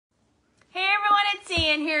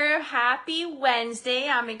Diane here. Happy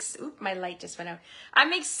Wednesday. My light just went out.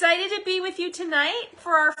 I'm excited to be with you tonight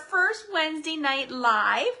for our first Wednesday night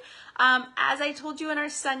live. As I told you in our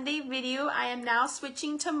Sunday video, I am now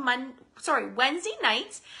switching to Wednesday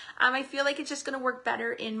nights. I feel like it's just going to work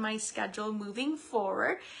better in my schedule moving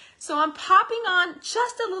forward. So I'm popping on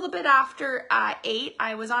just a little bit after 8.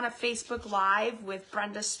 I was on a Facebook Live with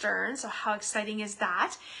Brenda Stern, so how exciting is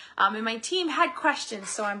that? And my team had questions,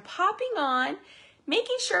 so I'm popping on,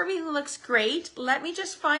 making sure everything looks great. Let me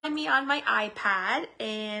just find me on my iPad,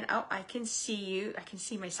 and oh, I can see you. I can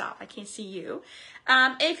see myself. I can't see you.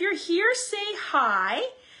 If you're here, say hi.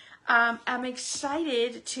 I'm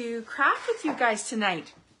excited to craft with you guys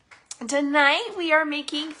tonight. Tonight, we are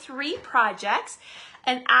making 3 projects.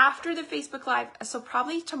 And after the Facebook Live, so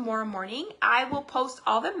probably tomorrow morning, I will post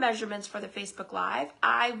all the measurements for the Facebook Live.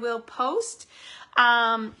 I will post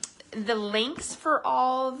the links for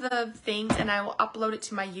all the things, and I will upload it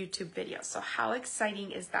to my YouTube video. So how exciting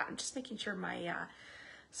is that? I'm just making sure my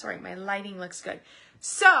lighting looks good.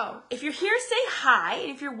 So if you're here, say hi. And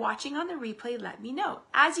if you're watching on the replay, let me know.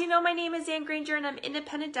 As you know, my name is Ann Granger, and I'm an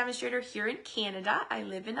independent demonstrator here in Canada. I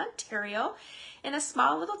live in Ontario in a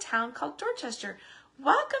small little town called Dorchester.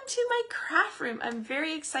 Welcome to my craft room. I'm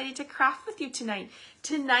very excited to craft with you tonight.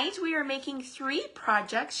 Tonight we are making 3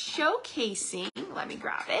 projects showcasing, let me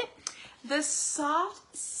grab it, the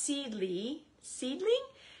Soft Seedling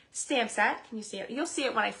stamp set. Can you see it? You'll see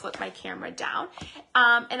it when I flip my camera down.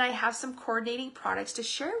 And I have some coordinating products to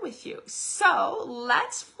share with you. So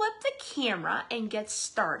let's flip the camera and get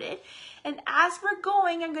started. And as we're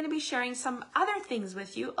going, I'm going to be sharing some other things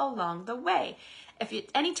with you along the way.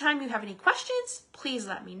 Anytime you have any questions, please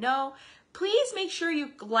let me know. Please make sure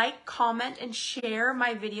you like, comment, and share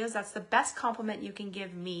my videos. That's the best compliment you can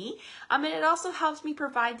give me. And it also helps me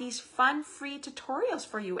provide these fun, free tutorials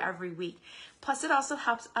for you every week. Plus, it also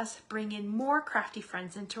helps us bring in more crafty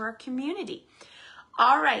friends into our community.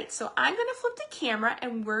 All right, so I'm going to flip the camera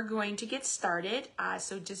and we're going to get started.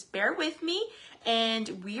 So just bear with me,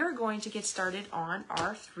 and we are going to get started on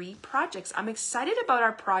our 3 projects. I'm excited about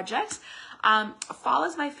our projects. Fall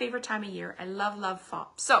is my favorite time of year. I love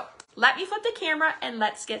fall. So let me flip the camera and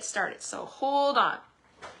let's get started. So hold on.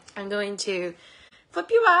 I'm going to flip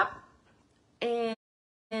you up, and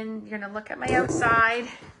you're going to look at my outside.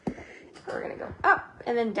 We're going to go up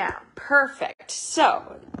and then down. Perfect.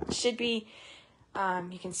 So it should be,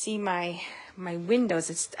 you can see my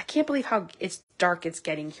windows. I can't believe how dark it's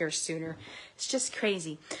getting here sooner. It's just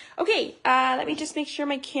crazy. Okay, let me just make sure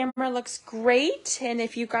my camera looks great. And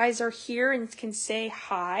if you guys are here and can say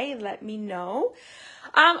hi, let me know.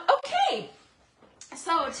 Okay,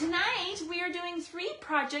 so tonight we are doing 3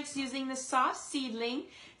 projects using the Soft Seedling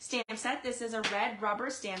stamp set. This is a red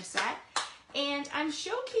rubber stamp set. And I'm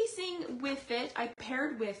showcasing with it, I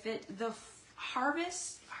paired with it, the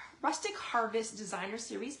Rustic Harvest Designer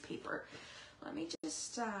Series paper. Let me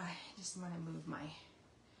just want to move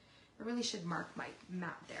I really should mark my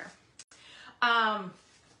map there.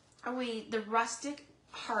 The Rustic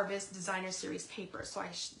Harvest Designer Series paper. So I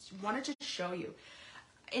wanted to show you.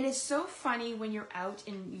 And it's so funny when you're out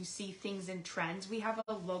and you see things in trends. We have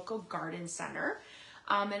a local garden center.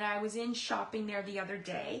 And I was in shopping there the other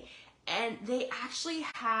day, and they actually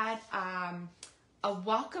had a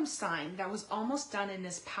welcome sign that was almost done in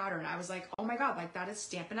this pattern. I was like, oh my God, like that is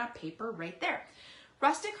Stampin' Up! Paper right there.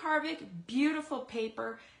 Rustic Harvest, beautiful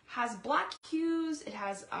paper, has black hues. It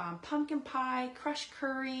has pumpkin pie, crushed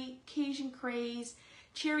curry, Cajun craze,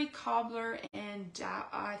 cherry cobbler, and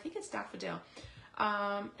I think it's daffodil.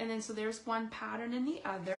 And then so there's one pattern in the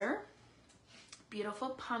other. Beautiful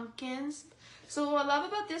pumpkins. So what I love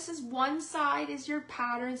about this is one side is your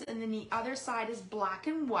patterns, and then the other side is black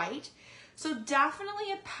and white. So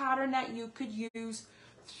definitely a pattern that you could use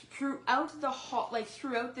throughout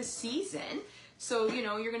the season. So, you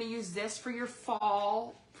know, you're going to use this for your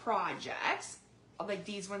fall projects, like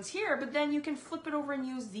these ones here, but then you can flip it over and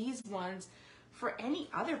use these ones for any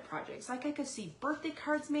other projects. Like I could see birthday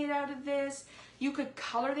cards made out of this. You could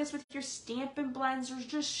color this with your Stampin' Blends. There's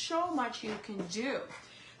just so much you can do.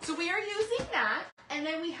 So we are using that, and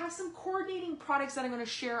then we have some coordinating products that I'm going to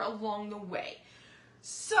share along the way.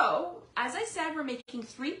 So, as I said, we're making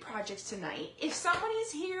 3 projects tonight. If somebody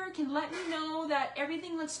is here and can let me know that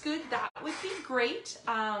everything looks good, that would be great.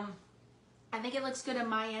 I think it looks good on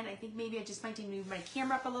my end. I think maybe I just might need to move my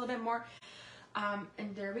camera up a little bit more.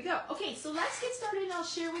 And there we go. Okay, so let's get started, and I'll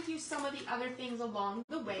share with you some of the other things along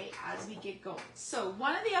the way as we get going. So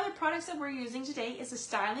one of the other products that we're using today is the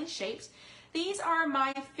Styling Shapes. These are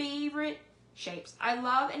my favorite shapes. I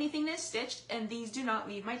love anything that's stitched, and these do not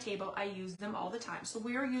leave my table. I use them all the time. So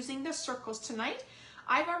we are using the circles tonight.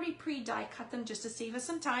 I've already pre-die cut them just to save us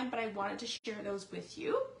some time, but I wanted to share those with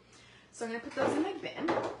you. So I'm gonna put those in my bin.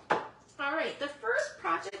 All right, the first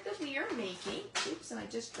project that we are making, oops, and I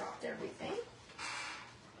just dropped everything,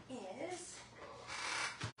 is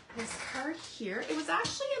this card here. It was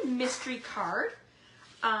actually a mystery card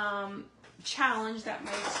challenge that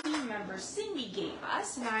my team member Cindy gave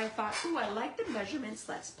us, and I thought, ooh, I like the measurements,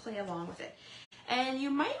 let's play along with it. And you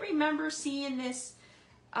might remember seeing this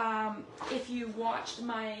if you watched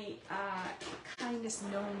my Kindness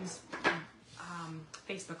Gnomes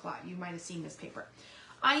Facebook Live. You might have seen this paper.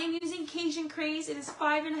 I am using Cajun Craze. It is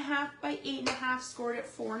 5.5 by 8.5, scored at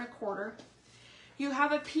 4 1/4. You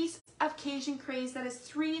have a piece of Cajun Craze that is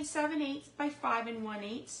 3 7/8 by 5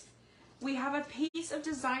 1/8. We have a piece of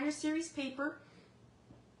Designer Series paper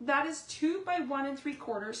that is 2 by 1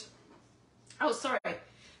 3/4. Oh, sorry.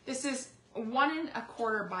 This is 1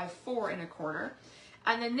 1/4 by 4 1/4.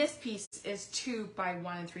 And then this piece is 2 by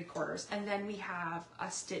 1 3/4. And then we have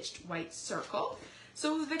a stitched white circle.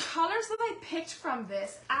 So the colors that I picked from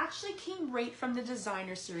this actually came right from the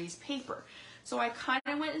Designer Series paper. So I kind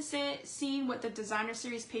of went and seen what the Designer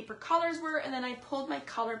Series paper colors were, and then I pulled my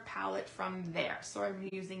color palette from there. So I'm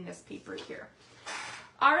using this paper here.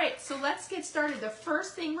 All right, so let's get started. The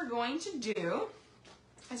first thing we're going to do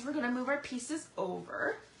is we're going to move our pieces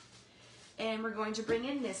over, and we're going to bring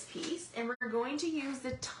in this piece, and we're going to use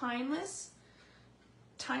the Timeless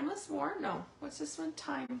War? No, what's this one?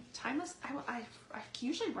 Timeless? I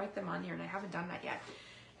usually write them on here, and I haven't done that yet.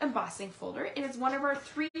 Embossing folder. It is one of our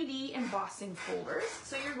 3D embossing folders.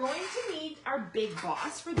 So you're going to need our big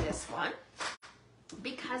boss for this one.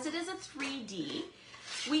 Because it is a 3D,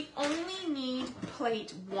 we only need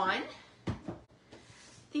plate 1,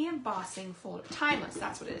 the embossing folder, Timeless,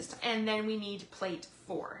 that's what it is. And then we need plate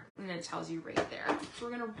 4, and it tells you right there. So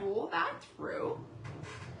we're going to roll that through.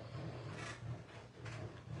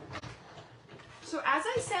 So as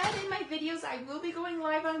I said in my videos, I will be going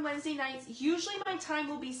live on Wednesday nights. Usually my time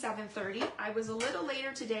will be 7:30. I was a little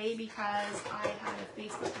later today because I had a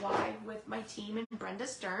Facebook Live with my team and Brenda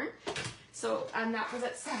Stern. So, and that was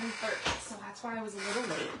at 7:30. So that's why I was a little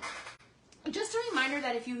late. Just a reminder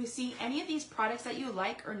that if you see any of these products that you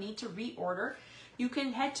like or need to reorder, you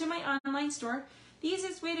can head to my online store. The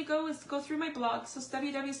easiest way to go is to go through my blog. So it's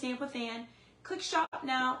www.stampwithann. Click shop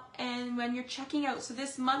now, and when you're checking out, so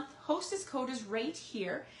this month hostess code is right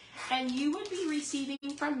here, and you would be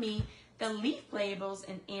receiving from me the leaf labels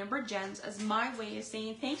and amber gems as my way of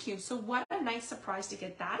saying thank you. So what a nice surprise to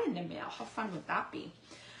get that in the mail. How fun would that be?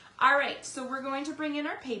 All right, so we're going to bring in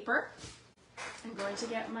our paper. I'm going to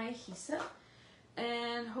get my adhesive,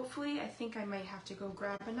 and hopefully I think I might have to go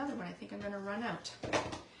grab another one. I think I'm going to run out.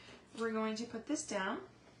 We're going to put this down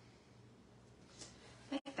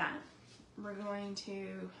like that. We're going to,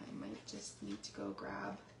 I might just need to go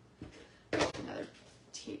grab another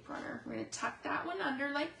tape runner. We're going to tuck that one under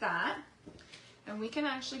like that. And we can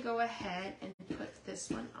actually go ahead and put this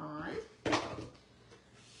one on.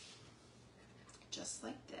 Just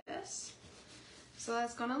like this. So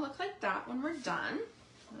that's going to look like that when we're done.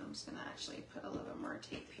 I'm just going to actually put a little bit more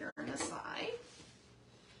tape here on the side.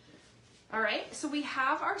 All right, so we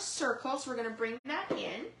have our circle. So we're going to bring that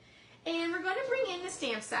in. And we're going to bring in the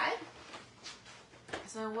stamp set.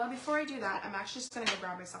 So, well, before I do that, I'm actually just going to go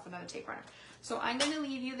grab myself another tape runner. So I'm going to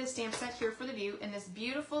leave you the stamp set here for the view in this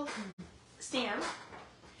beautiful stamp.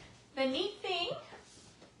 The neat thing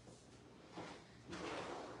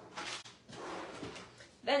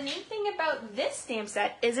about this stamp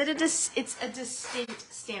set is it's a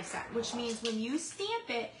distinct stamp set, which means when you stamp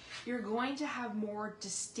it, you're going to have more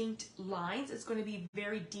distinct lines. It's going to be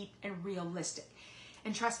very deep and realistic.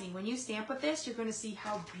 And trust me, when you stamp with this, you're going to see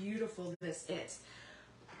how beautiful this is.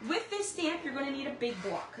 With this stamp, you're going to need a big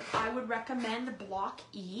block. I would recommend the block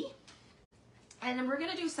E. And then we're going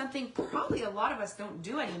to do something probably a lot of us don't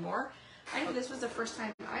do anymore. I know this was the first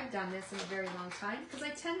time I've done this in a very long time because I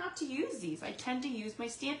tend not to use these. I tend to use my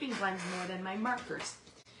stamping blends more than my markers.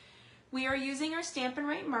 We are using our Stampin'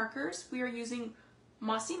 Right markers. We are using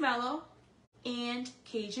Mossy Mellow and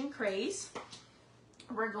Cajun Craze.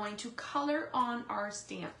 We're going to color on our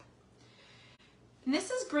stamp. And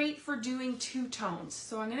this is great for doing two tones.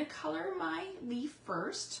 So I'm going to color my leaf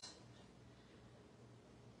first.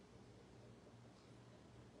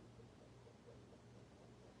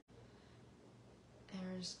 And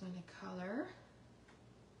we're just going to color.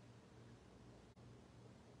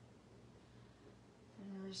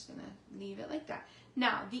 And we're just going to leave it like that.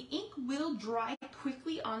 Now, the ink will dry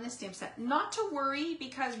quickly on the stamp set. Not to worry,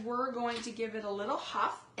 because we're going to give it a little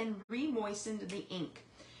huff and re-moisten the ink.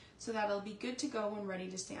 So that'll be good to go when ready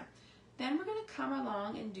to stamp. Then we're going to come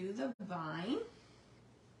along and do the vine.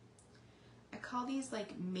 call these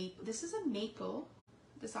like maple. This is a maple.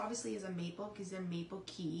 This obviously is a maple because they're maple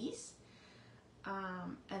keys.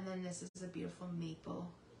 And then this is a beautiful maple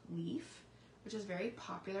leaf, which is very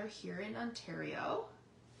popular here in Ontario.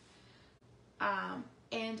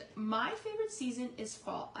 And my favorite season is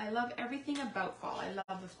fall. I love everything about fall. I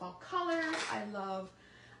love the fall colors. I love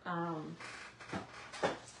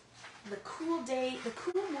the cool day, the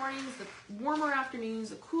cool mornings, the warmer afternoons,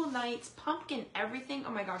 the cool nights, pumpkin, everything.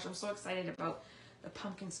 Oh my gosh, I'm so excited about the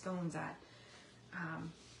pumpkin scones at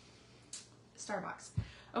Starbucks.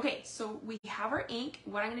 Okay, so we have our ink.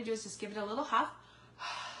 What I'm going to do is just give it a little huff.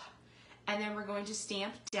 And then we're going to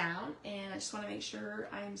stamp down. And I just want to make sure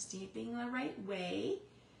I'm stamping the right way.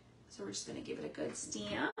 So we're just going to give it a good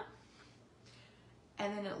stamp.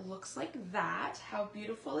 And then it looks like that. How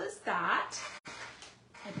beautiful is that?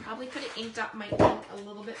 I probably could have inked up my ink a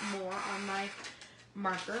little bit more on my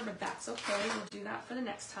marker, but that's okay. We'll do that for the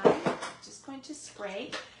next time. Just going to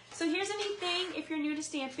spray. So here's a neat thing. If you're new to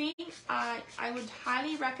stamping, I would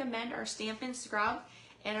highly recommend our Stamp and Scrub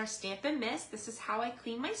and our Stamp and Mist. This is how I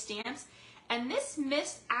clean my stamps. And this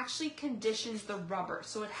mist actually conditions the rubber,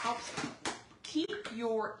 so it helps keep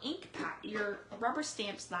your your rubber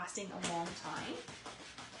stamps lasting a long time.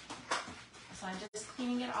 So I'm just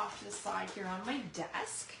cleaning it off to the side here on my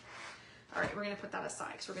desk. All right, we're gonna put that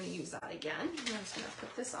aside because we're gonna use that again. I'm just gonna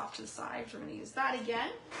put this off to the side because we're gonna use that again.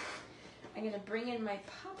 I'm gonna bring in my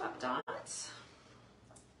pop-up dots.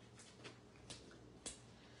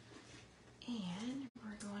 And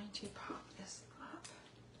we're going to pop this up.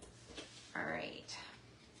 All right.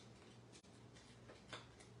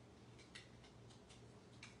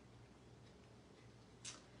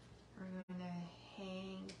 We're gonna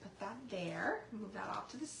put that there, move that off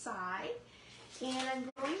to the side. And I'm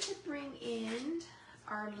going to bring in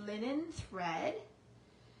our linen thread.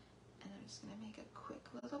 And I'm just gonna make a quick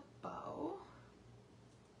little bow.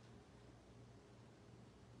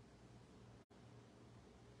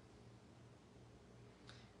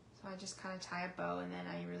 So I just kind of tie a bow and then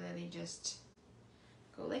I really just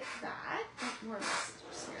go like that. Oh, more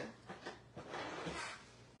scissors here.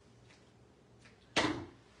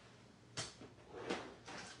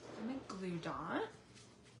 My glue dot.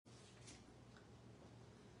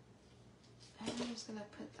 And I'm just gonna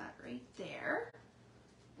put that right there.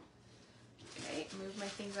 Okay, move my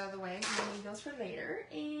things out of the way. I need those for later.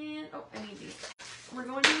 And, oh, I need these. We're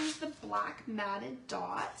going to use the black matted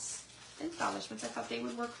dots embellishments. I thought they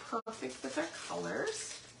would work perfect with our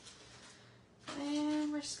colors.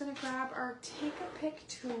 And we're just gonna grab our take a pick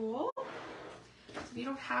tool. So if you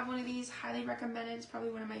don't have one of these, highly recommended. It's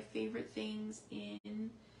probably one of my favorite things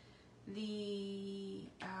in the,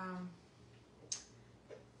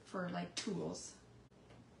 for like tools.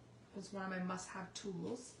 It's one of my must-have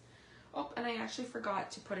tools. Oh, and I actually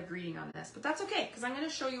forgot to put a greeting on this, but that's okay, because I'm going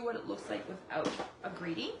to show you what it looks like without a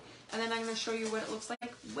greeting, and then I'm going to show you what it looks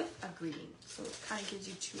like with a greeting. So it kind of gives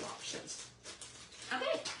you two options.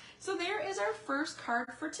 Okay, so there is our first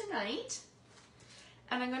card for tonight,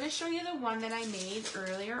 and I'm going to show you the one that I made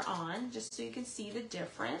earlier on, just so you can see the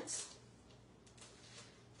difference.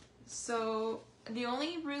 So the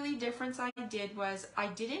only really difference I did was I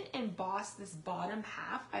didn't emboss this bottom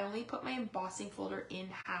half. I only put my embossing folder in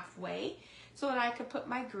halfway so that I could put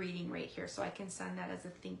my greeting right here, so I can send that as a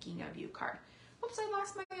thinking of you card. Oops, I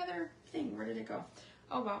lost my other thing. Where did it go?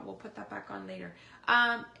 Oh well, we'll put that back on later.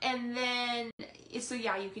 And then, so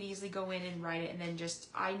yeah, you could easily go in and write it, and then just,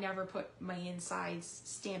 I never put my insides,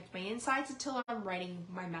 stamped my insides until I'm writing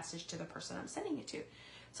my message to the person I'm sending it to.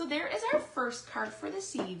 So there is our first card for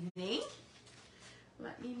this evening.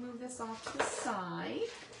 Let me move this off to the side.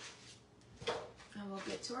 And we'll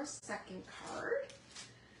get to our second card.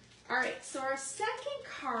 All right, so our second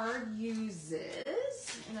card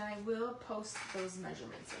uses, and I will post those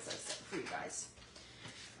measurements as I said for you guys.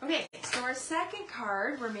 Okay, so our second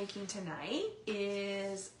card we're making tonight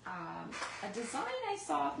is a design I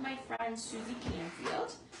saw of my friend Susie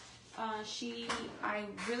Canfield. I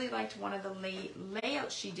really liked one of the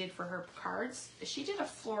layouts she did for her cards. She did a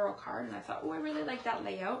floral card, and I thought, oh, I really like that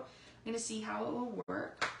layout. I'm going to see how it will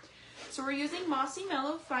work. So we're using Mossy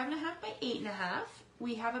Mellow 5.5 by 8.5.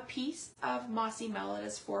 We have a piece of Mossy Mellow that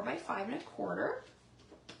is 4 by 5.25.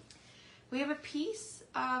 We have a piece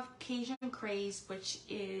of Cajun Craze, which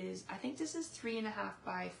is, I think this is 3.5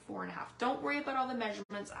 by 4.5. Don't worry about all the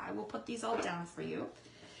measurements. I will put these all down for you.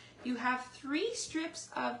 You have 3 strips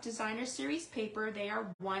of Designer Series paper. They are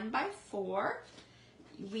 1 by 4.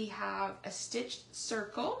 We have a stitched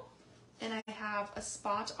circle, and I have a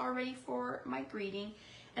spot already for my greeting.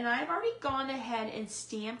 And I've already gone ahead and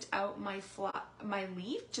stamped out my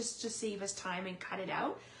leaf just to save us time and cut it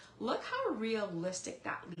out. look how realistic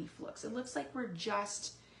that leaf looks. It looks like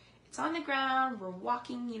it's on the ground, we're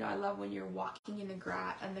walking, you know, I love when you're walking on the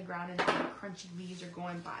ground and the crunchy leaves are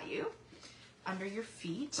going by you, under your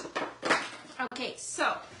feet. Okay,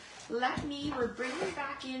 so we're bringing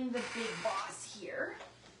back in the big boss here.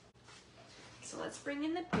 So let's bring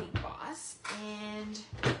in the big boss, and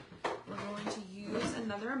we're going to use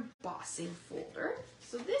another embossing folder.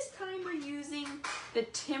 So this time we're using the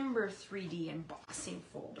Timber 3D embossing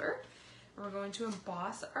folder. We're going to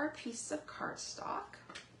emboss our piece of cardstock.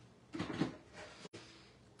 And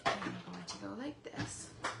I'm going to go like this.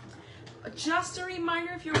 Just a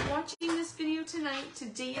reminder, if you're watching this video tonight,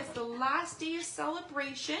 today is the last day of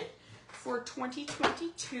celebration for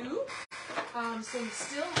 2022. So you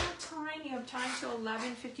still have time. You have time till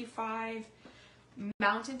 11:55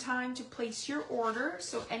 Mountain Time to place your order.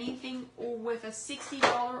 So anything with a $60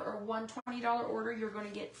 or $120 order, you're going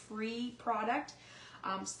to get free product.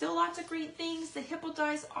 Still lots of great things. The hippo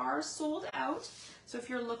dies are sold out. So if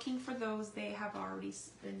you're looking for those,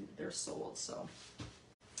 they're sold. So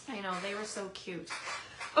I know, they were so cute.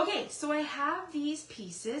 Okay, so I have these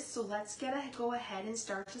pieces, so let's go ahead and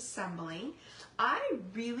start assembling. I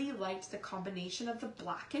really liked the combination of the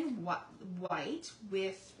black and white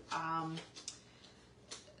with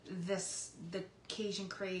the Cajun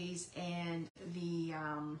Craze and the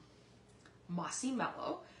Mossy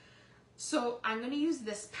Mellow. So I'm going to use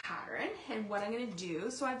this pattern, and what I'm going to do,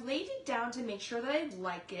 so I've laid it down to make sure that I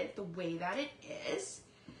like it the way that it is.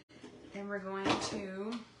 And we're going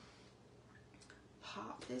to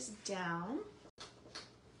pop this down.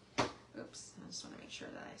 Oops, I just want to make sure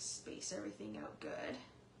that I space everything out good.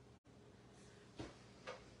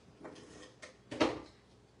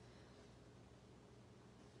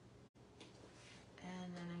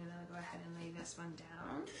 And then I'm going to go ahead and lay this one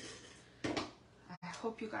down. I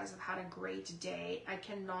hope you guys have had a great day. I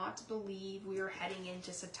cannot believe we are heading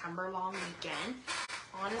into September long weekend.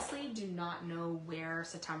 Honestly, do not know where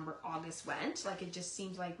August went. Like, it just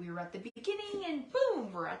seems like we were at the beginning and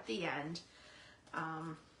boom, we're at the end.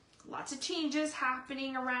 Lots of changes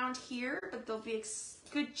happening around here, but there'll be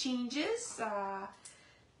good changes.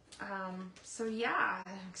 So yeah,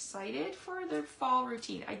 I'm excited for the fall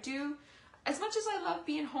routine. I do, as much as I love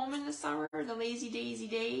being home in the summer, the lazy daisy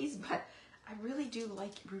days, but I really do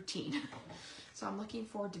like routine. So I'm looking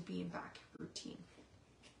forward to being back routine.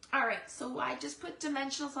 All right, so I just put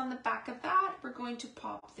dimensionals on the back of that. We're going to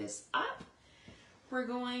pop this up. We're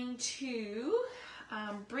going to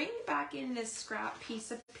bring back in this scrap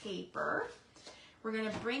piece of paper. We're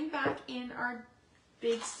going to bring back in our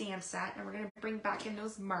big stamp set, and we're going to bring back in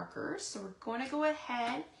those markers. So we're going to go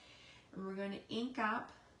ahead and we're going to ink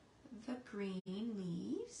up the green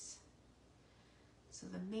leaves. So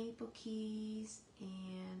the maple keys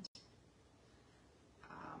and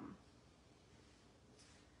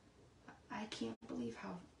I can't believe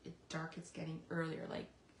how dark it's getting earlier. Like,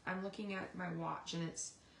 I'm looking at my watch and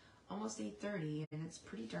it's almost 8:30 and it's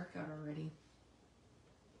pretty dark out already.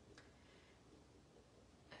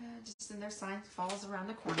 Just in their sign, falls around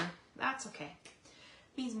the corner. That's okay.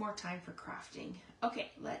 Means more time for crafting.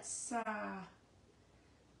 Okay, let's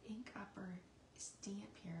ink up our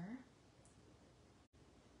stamp here.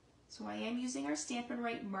 So I am using our Stampin'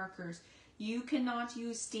 Write markers. You cannot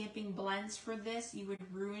use stamping blends for this. You would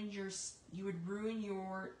ruin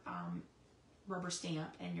your rubber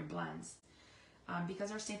stamp and your blends.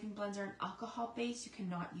 Because our stamping blends are an alcohol base, you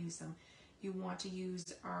cannot use them. You want to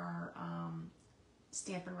use our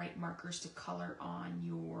Stampin' Write markers to color on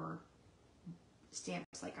your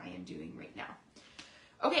stamps like I am doing right now.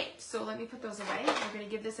 Okay, so let me put those away. We're going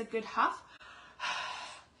to give this a good huff.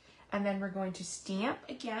 And then we're going to stamp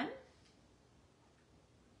again.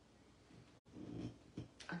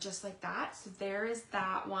 Just like that. So there is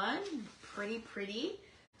that one. Pretty pretty.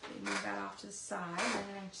 Move that off to the side, and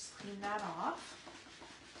then I just clean that off.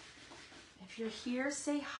 If you're here,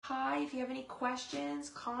 say hi. If you have any questions,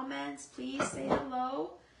 comments, please say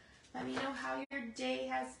hello. Let me know how your day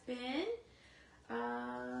has been.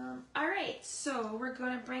 All right, so we're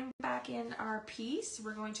going to bring back in our piece.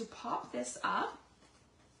 We're going to pop this up.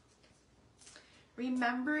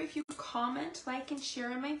 Remember, if you comment, like, and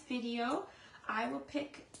share in my video, I will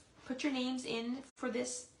put your names in for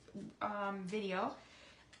this video,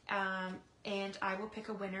 and I will pick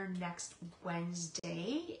a winner next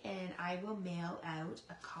Wednesday, and I will mail out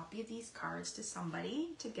a copy of these cards to somebody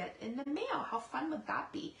to get in the mail. How fun would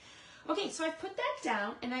that be? Okay, so I've put that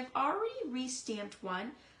down, and I've already re-stamped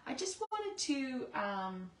one. I just wanted to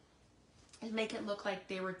make it look like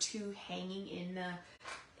there were two hanging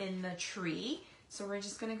in the tree. So we're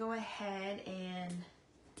just going to go ahead and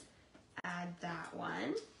add that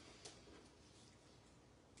one.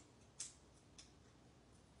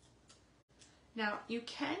 Now you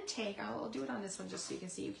can take, I'll do it on this one just so you can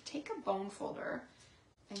see, you can take a bone folder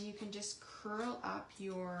and you can just curl up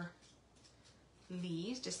your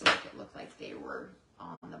leaves just to make it look like they were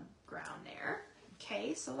on the ground there.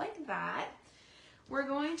 Okay, so like that. We're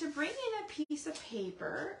going to bring in a piece of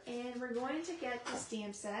paper and we're going to get the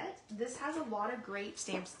stamp set. This has a lot of great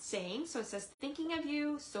stamp sayings. So it says, thinking of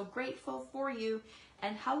you, so grateful for you,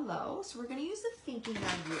 and hello. So we're going to use the thinking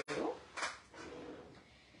of you.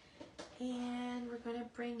 And we're going to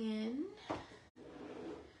bring in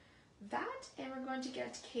that, and we're going to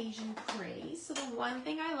get Cajun Craze. So the one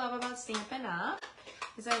thing I love about Stampin' Up!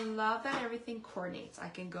 Is I love that everything coordinates. I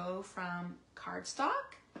can go from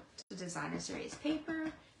cardstock to designer series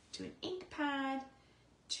paper, to an ink pad,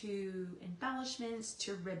 to embellishments,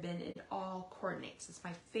 to ribbon. It all coordinates. It's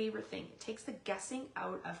my favorite thing. It takes the guessing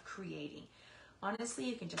out of creating. Honestly,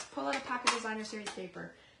 you can just pull out a pack of designer series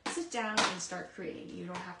paper, sit down and start creating. You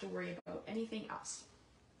don't have to worry about anything else.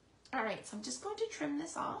 All right, so I'm just going to trim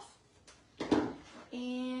this off.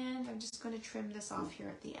 And I'm just going to trim this off here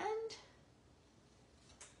at the end.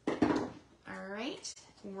 All right,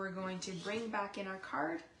 we're going to bring back in our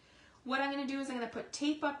card. What I'm going to do is I'm going to put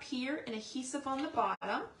tape up here and adhesive on the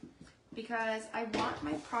bottom because I want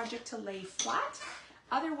my project to lay flat.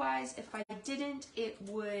 Otherwise, if I didn't, it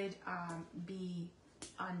would be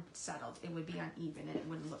unsettled. It would be uneven and it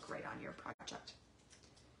wouldn't look right on your project.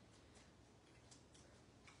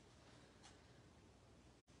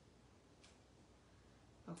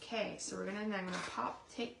 Okay, so I'm gonna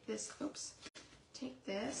take this, take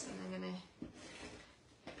this, and I'm gonna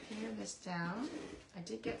pare this down. I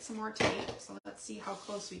did get some more tape, so let's see how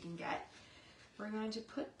close we can get. We're going to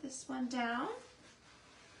put this one down.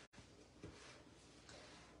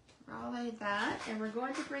 All like that, and we're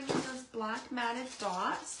going to bring in those black matted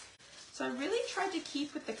dots. So I really tried to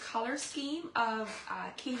keep with the color scheme of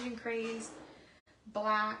Cajun Craze,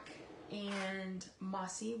 black, and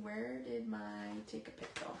mossy. Where did my take a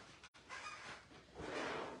pic go?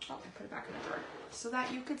 Oh, I put it back in the drawer. So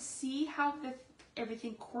that you could see how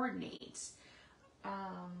everything coordinates.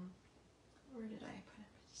 Where did I put it?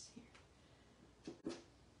 Just here.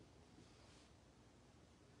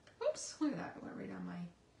 Oops, look at that. It went right on my...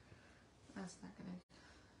 That's not gonna...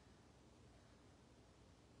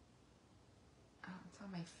 Oh, it's on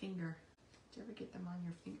my finger. Did you ever get them on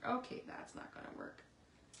your finger? Okay, that's not gonna work.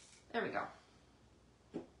 There we go.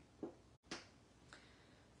 There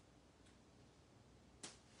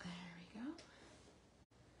we go.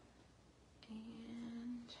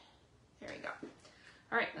 And there we go.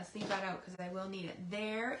 All right, let's leave that out because I will need it.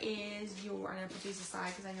 There is your, I'm gonna put these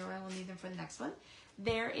aside because I know I will need them for the next one.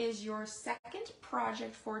 There is your second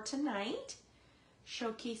project for tonight,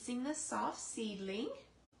 showcasing the soft seedling.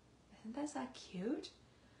 Isn't that cute?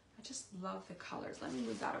 I just love the colors. Let me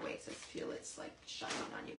move that away so I feel it's like shining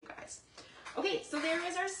on you guys. Okay, so there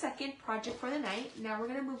is our second project for the night. Now we're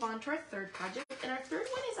gonna move on to our third project, and our third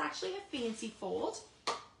one is actually a fancy fold.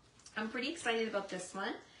 I'm pretty excited about this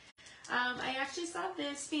one. I actually saw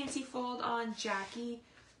this fancy fold on Jackie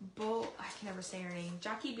Bull, I can never say her name,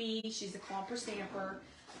 Jackie B. She's a Clomper Stamper.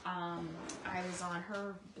 I was on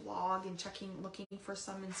her blog and looking for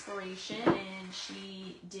some inspiration, and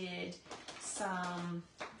she did some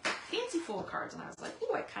fancy fold cards, and I was like,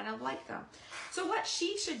 oh, I kind of like them. So what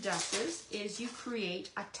she suggests is you create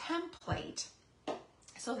a template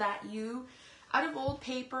so that you, out of old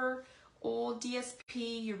paper, old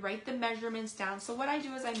DSP, you write the measurements down. So what I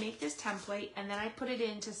do is I make this template and then I put it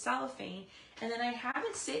into cellophane and then I have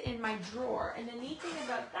it sit in my drawer. And the neat thing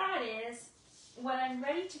about that is when I'm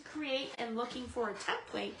ready to create and looking for a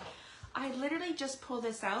template, I literally just pull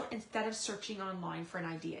this out instead of searching online for an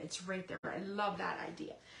idea. It's right there. I love that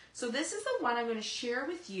idea. So this is the one I'm going to share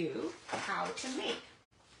with you how to make.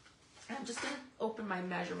 I'm just going to open my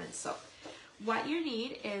measurements. So what you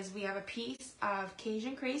need is we have a piece of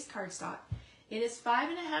Cajun Craze cardstock. It is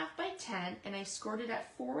 5.5 by 10, and I scored it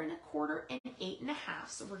at 4 1/4 and 8.5.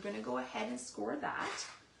 So we're going to go ahead and score that.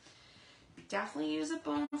 Definitely use a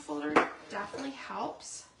bone folder. Definitely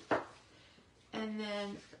helps. And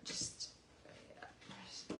then just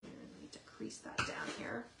need to crease that down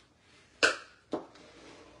here.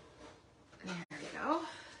 There we go.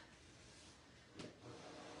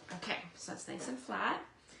 Okay, so that's nice and flat.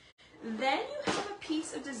 Then you have a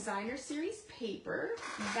piece of designer series paper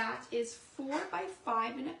that is 4 by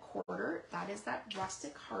 5 1/4. That is that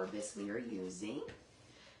rustic harvest we are using.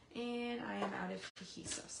 And I am out of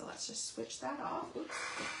adhesive, so let's just switch that off. Oops.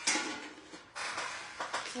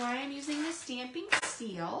 So I am using the Stamping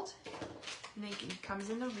Sealed, and it comes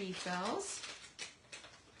in the refills.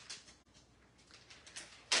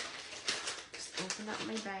 Just open up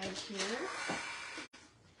my bag here.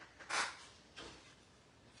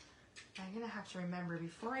 I'm gonna have to remember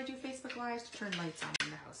before I do Facebook Lives to turn lights on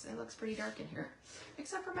in the house. It looks pretty dark in here,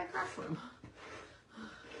 except for my craft room.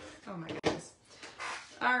 Oh my goodness.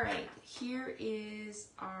 All right, here is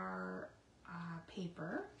our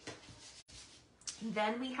paper.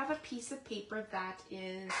 Then we have a piece of paper that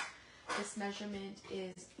is, this measurement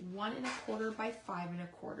is 1 1/4 by 5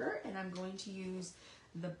 1/4, and I'm going to use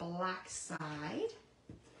the black side.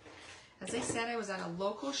 As I said, I was at a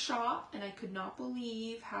local shop and I could not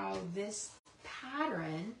believe how this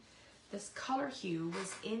pattern, this color hue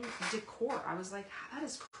was in decor. I was like, that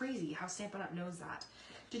is crazy how Stampin' Up! Knows that.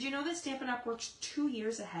 Did you know that Stampin' Up! Works 2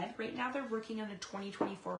 years ahead? Right now they're working on a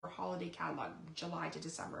 2024 holiday catalog, July to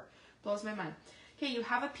December. Blows my mind. Okay, you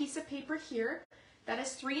have a piece of paper here that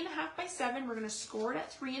is 3 1/2 by 7. We're going to score it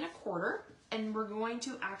at 3 1/4, and we're going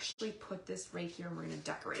to actually put this right here and we're going to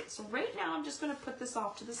decorate it. So right now I'm just going to put this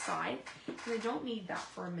off to the side because I don't need that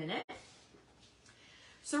for a minute.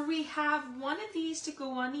 So we have one of these to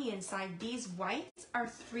go on the inside. These whites are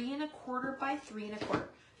 3 1/4 by 3 1/4.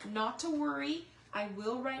 Not to worry, I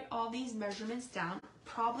will write all these measurements down.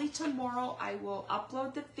 Probably tomorrow I will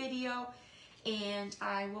upload the video and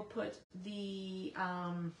I will put the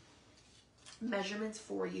measurements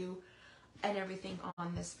for you and everything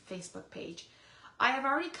on this Facebook page. I have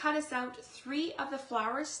already cut us out 3 of the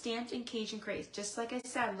flowers stamped in Cajun Craze. Just like I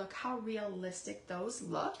said, look how realistic those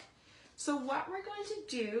look. So what we're going to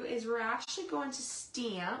do is we're actually going to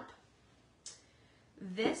stamp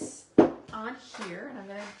this on here, and I'm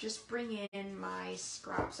going to just bring in my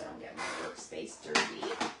scraps so I don't get my workspace dirty.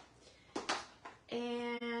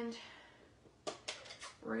 And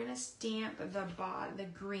we're going to stamp the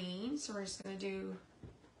green, so we're just going to do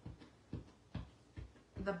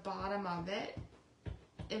the bottom of it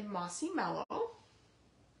in Mossy Mellow.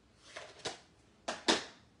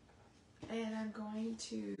 And I'm going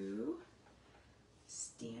to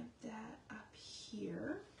stamp that up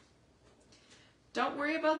here. Don't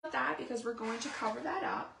worry about that because we're going to cover that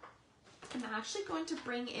up. I'm actually going to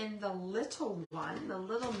bring in the little one, the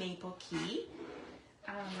little maple key,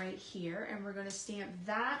 right here, and we're going to stamp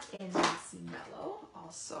that in Mossy Mellow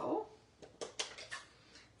also.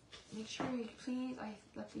 Make sure you please,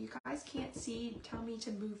 if you guys can't see, tell me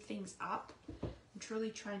to move things up. I'm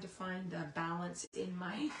truly trying to find the balance in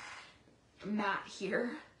my mat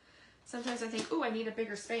here. Sometimes I think, oh, I need a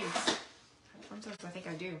bigger space. Sometimes I think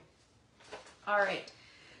I do. All right,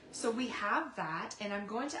 so we have that, and I'm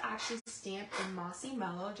going to actually stamp in Mossy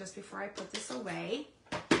Mellow just before I put this away.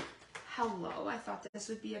 Hello, I thought this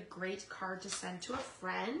would be a great card to send to a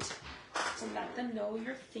friend to let them know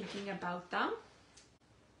you're thinking about them.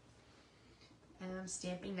 And I'm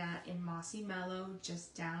stamping that in Mossy Mellow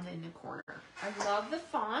just down in the corner. I love the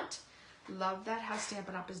font. Love that how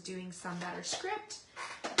Stampin' Up! Is doing some that are script,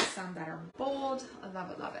 some that are bold. I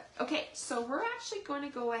love it, love it. Okay, so we're actually going to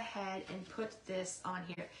go ahead and put this on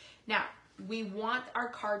here. Now, we want our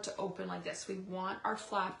card to open like this. We want our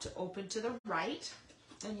flap to open to the right,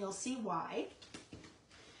 and you'll see why.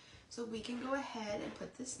 So we can go ahead and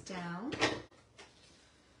put this down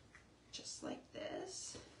just like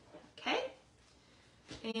this. Okay?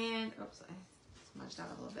 And, oops, I smudged out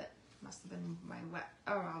a little bit. Must have been my wet.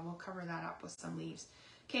 Oh, well, we'll cover that up with some leaves.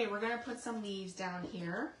 Okay, we're going to put some leaves down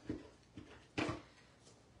here.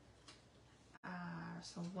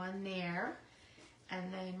 So one there.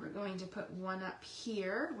 And then we're going to put one up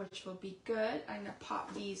here, which will be good. I'm going to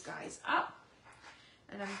pop these guys up.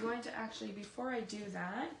 And I'm going to actually, before I do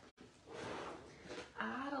that,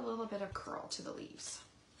 add a little bit of curl to the leaves.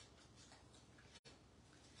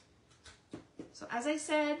 So as I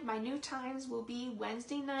said, my new times will be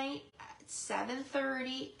Wednesday night at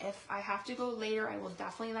 7:30. If I have to go later, I will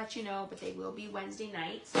definitely let you know, but they will be Wednesday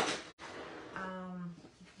nights.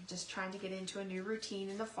 Just trying to get into a new routine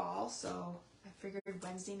in the fall, so I figured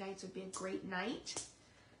Wednesday nights would be a great night.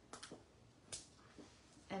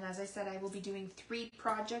 And as I said, I will be doing 3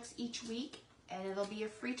 projects each week, and it'll be a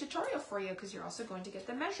free tutorial for you because you're also going to get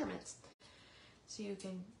the measurements. So you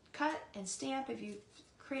can cut and stamp if you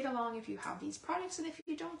create along if you have these products, and if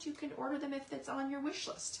you don't, you can order them if it's on your wish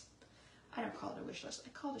list. I don't call it a wish list, I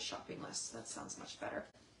call it a shopping list. That sounds much better.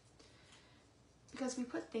 Because we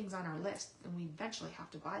put things on our list and we eventually have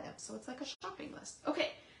to buy them, so it's like a shopping list.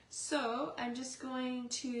 Okay, so I'm just going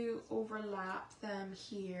to overlap them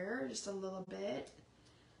here just a little bit,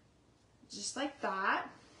 just like that.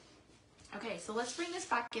 Okay, so let's bring this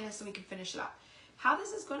back in so we can finish it up. How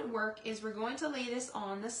this is going to work is we're going to lay this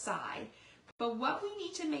on the side. But what we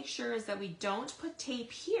need to make sure is that we don't put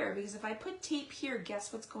tape here, because if I put tape here,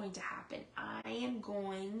 guess what's going to happen? I am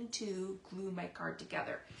going to glue my card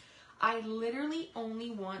together. I literally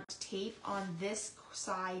only want tape on this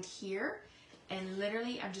side here, and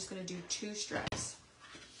literally I'm just going to do 2 strips.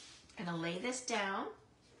 I'm going to lay this down,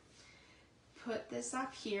 put this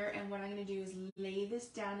up here, and what I'm going to do is lay this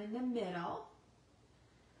down in the middle.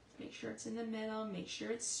 Make sure it's in the middle, make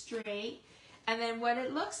sure it's straight. And then what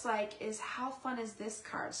it looks like is, how fun is this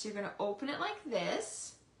card? So you're going to open it like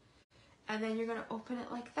this, and then you're going to open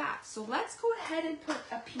it like that. So let's go ahead and put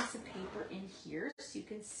a piece of paper in here so you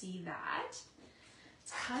can see that.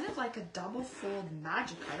 It's kind of like a double fold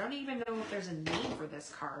magic card. I don't even know if there's a name for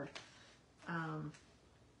this card.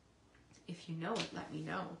 If you know it, let me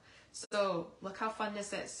know. So look how fun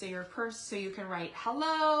this is. So so you can write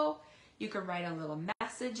hello, you can write a little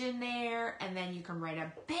message in there, and then you can write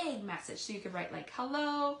a big message. So you could write like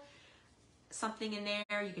hello, something in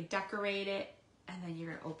there, you could decorate it, and then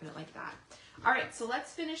you're gonna open it like that. All right, so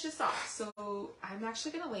let's finish this off. So I'm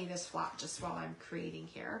actually gonna lay this flat just while I'm creating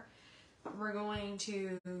here. We're going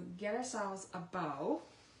to get ourselves a bow,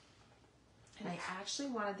 and I actually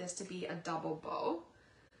wanted this to be a double bow.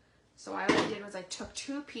 So what I did was I took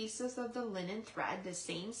 2 pieces of the linen thread, the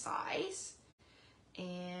same size,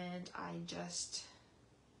 and I just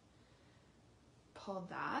pulled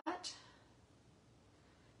that,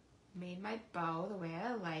 made my bow the way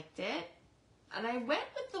I liked it, and I went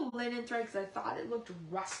with the linen thread because I thought it looked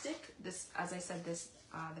rustic. This, as I said,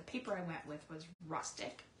 the paper I went with was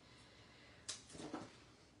rustic.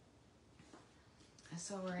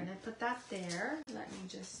 So we're gonna put that there. Let me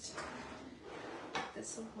just put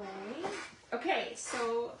this away. Okay,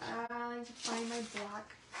 so I need to find my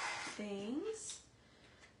black things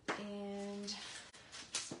and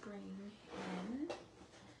let's bring in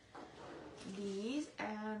these,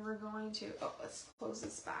 and we're going to, let's close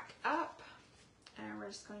this back up, and we're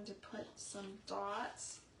just going to put some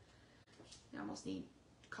dots. You almost need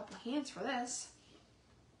a couple hands for this.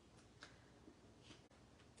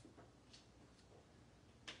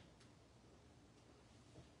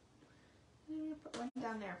 I'm gonna put one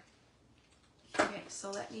down there. Okay,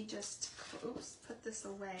 so let me just, put this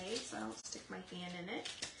away so I don't stick my hand in it.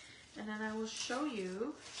 And then I will show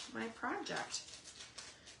you my project.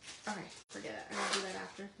 Okay, forget it. I'm gonna do that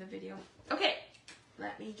after the video. Okay,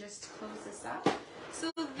 let me just close this up.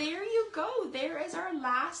 So there you go. There is our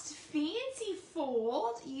last fancy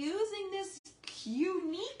fold using this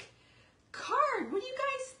unique card. What do you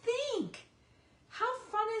guys think? How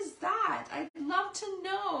fun is that? I'd love to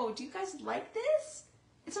know. Do you guys like this?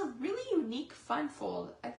 It's a really unique, fun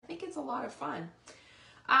fold. I think it's a lot of fun.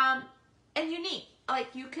 And unique.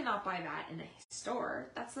 Like, you cannot buy that in a store.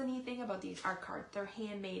 That's the neat thing about these art cards. They're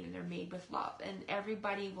handmade and they're made with love. And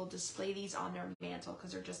everybody will display these on their mantle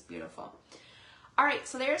because they're just beautiful. All right,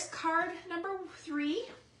 so there's card number 3,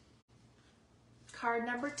 card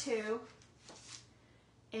number 2,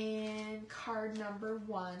 and card number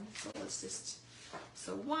 1. So let's just,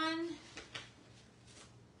 so 1,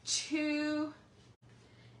 2,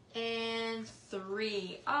 and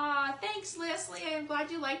 3. Ah, thanks, Leslie. I'm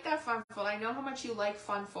glad you like that fun fold. I know how much you like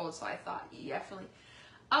fun folds, so I thought you definitely.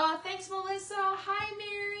 Thanks, Melissa. Hi,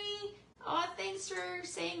 Mary. Thanks for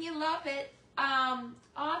saying you love it.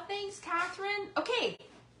 Thanks, Catherine. Okay,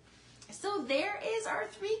 so there is our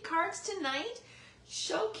 3 cards tonight,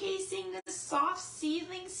 showcasing the Soft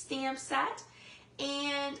Seedlings stamp set.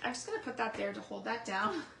 And I'm just going to put that there to hold that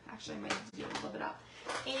down. Actually, I might have to do it a little bit up.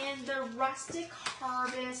 And the Rustic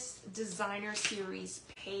Harvest Designer Series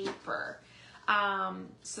paper.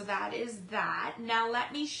 So that is that. Now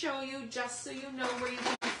let me show you, just so you know where you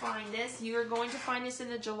can find this. You are going to find this in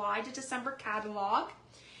the July to December catalog.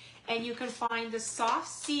 And you can find the Soft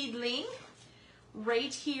Seedling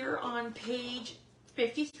right here on page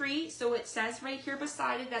 53. So it says right here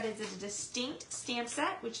beside it that it's a distinct stamp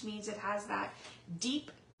set, which means it has that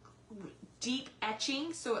deep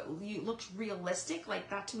etching, so it looks realistic. Like,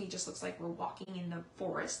 that to me just looks like we're walking in the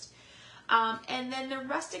forest. And then the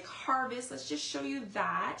Rustic Harvest, let's just show you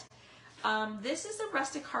that. This is the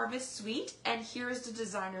Rustic Harvest Suite, and here is the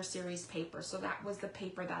Designer Series paper. So that was the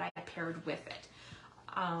paper that I paired with it.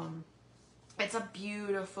 It's a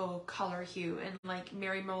beautiful color hue, and like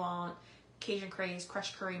Mary Milan, Cajun Craze,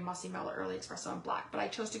 Crushed Curry, Mossy Mellow, Early Espresso, and Black. But I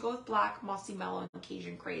chose to go with Black, Mossy Mellow, and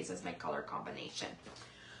Cajun Craze as my color combination.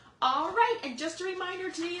 All right, and just a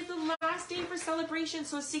reminder, today is the last day for celebration.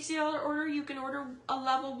 So a $60 order, you can order a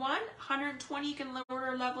level 1, $120, you can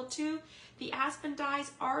order a level 2. The Aspen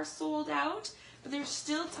dies are sold out, but there's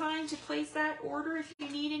still time to place that order if you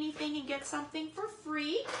need anything and get something for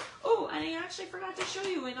free. Oh, and I actually forgot to show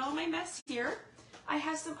you in all my mess here, I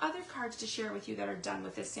have some other cards to share with you that are done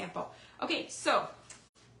with this sample. Okay, so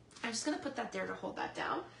I'm just gonna put that there to hold that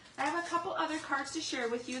down. I have a couple other cards to share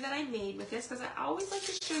with you that I made with this because I always like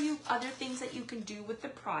to show you other things that you can do with the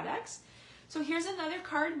products. So here's another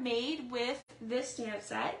card made with this stamp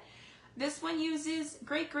set. This one uses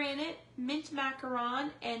Great Granite, Mint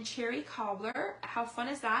Macaron, and Cherry Cobbler. How fun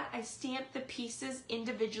is that? I stamped the pieces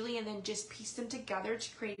individually and then just pieced them together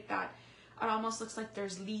to create that. It almost looks like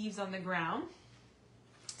there's leaves on the ground.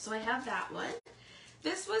 So I have that one.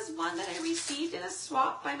 This was one that I received in a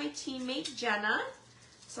swap by my teammate Jenna.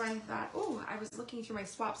 So I thought, oh, I was looking through my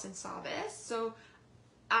swaps and saw this. So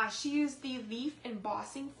she used the leaf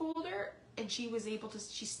embossing folder and she was able to,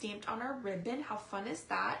 she stamped on our ribbon. How fun is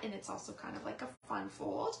that? And it's also kind of like a fun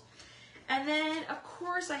fold. And then, of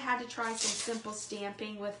course, I had to try some simple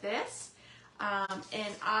stamping with this.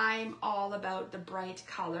 And I'm all about the bright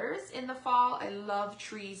colors in the fall. I love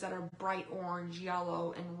trees that are bright orange,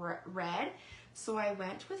 yellow, and red. So I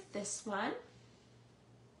went with this one.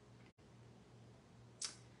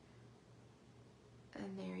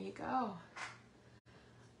 And there you go.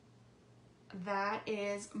 That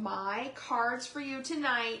is my cards for you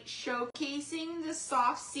tonight, showcasing the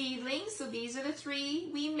soft seedlings. So these are the 3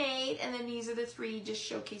 we made, and then these are the 3 just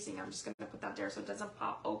showcasing. I'm just going to put that there so it doesn't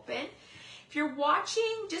pop open. If you're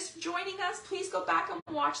watching, just joining us, please go back and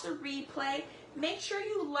watch the replay. Make sure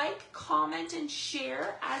you like, comment, and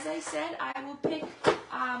share. As I said, I will pick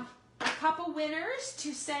a couple winners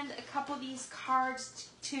to send a couple of these cards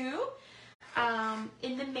to.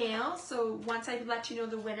 In the mail. So once I let you know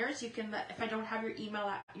the winners, you can let, if I don't have your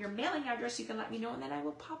email, your mailing address, you can let me know, and then I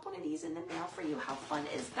will pop one of these in the mail for you. How fun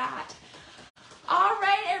is that? All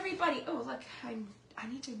right, everybody. Oh, look, I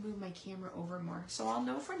need to move my camera over more, so I'll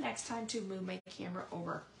know for next time to move my camera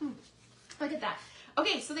over. Look at that.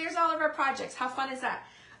 Okay, so there's all of our projects. How fun is that?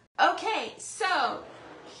 Okay, so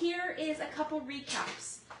here is a couple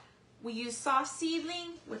recaps. We use Soft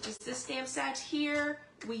Seedling, which is this stamp set here.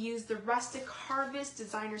 We use the Rustic Harvest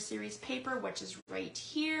Designer Series paper, which is right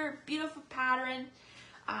here. Beautiful pattern,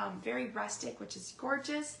 very rustic, which is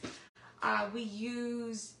gorgeous. We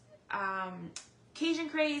use Cajun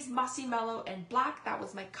Craze, Mossy Mellow, and Black. That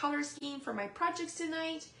was my color scheme for my projects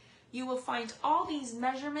tonight. You will find all these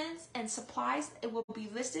measurements and supplies. It will be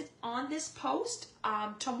listed on this post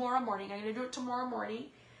tomorrow morning. I'm going to do it tomorrow morning.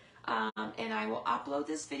 And I will upload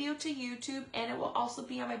this video to YouTube, and it will also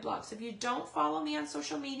be on my blog. So if you don't follow me on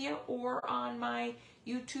social media or on my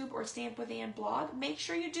YouTube or Stamp with Ann blog, make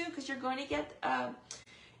sure you do, because you're going to get a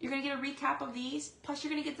recap of these. Plus,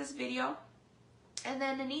 you're going to get this video. And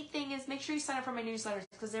then the neat thing is, make sure you sign up for my newsletters,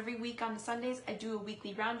 because every week on the Sundays I do a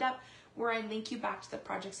weekly roundup where I link you back to the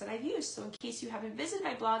projects that I've used. So in case you haven't visited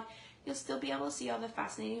my blog, you'll still be able to see all the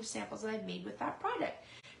fascinating samples that I've made with that product.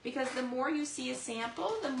 Because the more you see a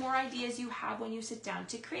sample, the more ideas you have when you sit down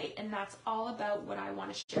to create. And that's all about what I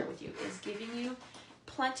want to share with you, is giving you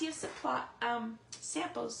plenty of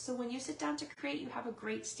samples, so when you sit down to create, you have a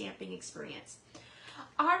great stamping experience.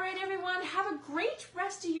 All right, everyone, have a great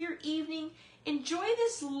rest of your evening. Enjoy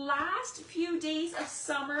this last few days of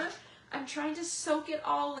summer. I'm trying to soak it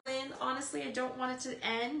all in. Honestly, I don't want it to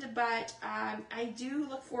end, but I do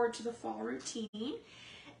look forward to the fall routine.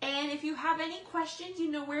 And if you have any questions, you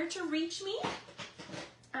know where to reach me.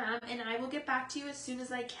 And I will get back to you as soon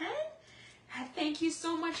as I can. Thank you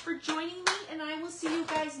so much for joining me, and I will see you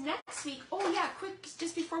guys next week. Oh yeah, quick,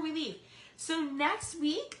 just before we leave. So next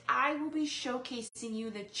week, I will be showcasing you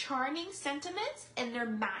the charming sentiments and their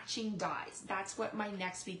matching dies. That's what my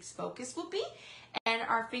next week's focus will be. And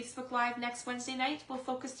our Facebook Live next Wednesday night will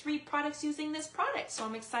focus 3 products using this product. So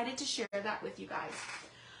I'm excited to share that with you guys.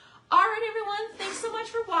 All right, everyone, thanks so much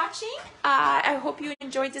for watching. I hope you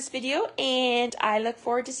enjoyed this video, and I look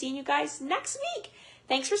forward to seeing you guys next week.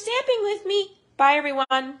 Thanks for stamping with me. Bye,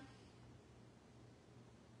 everyone.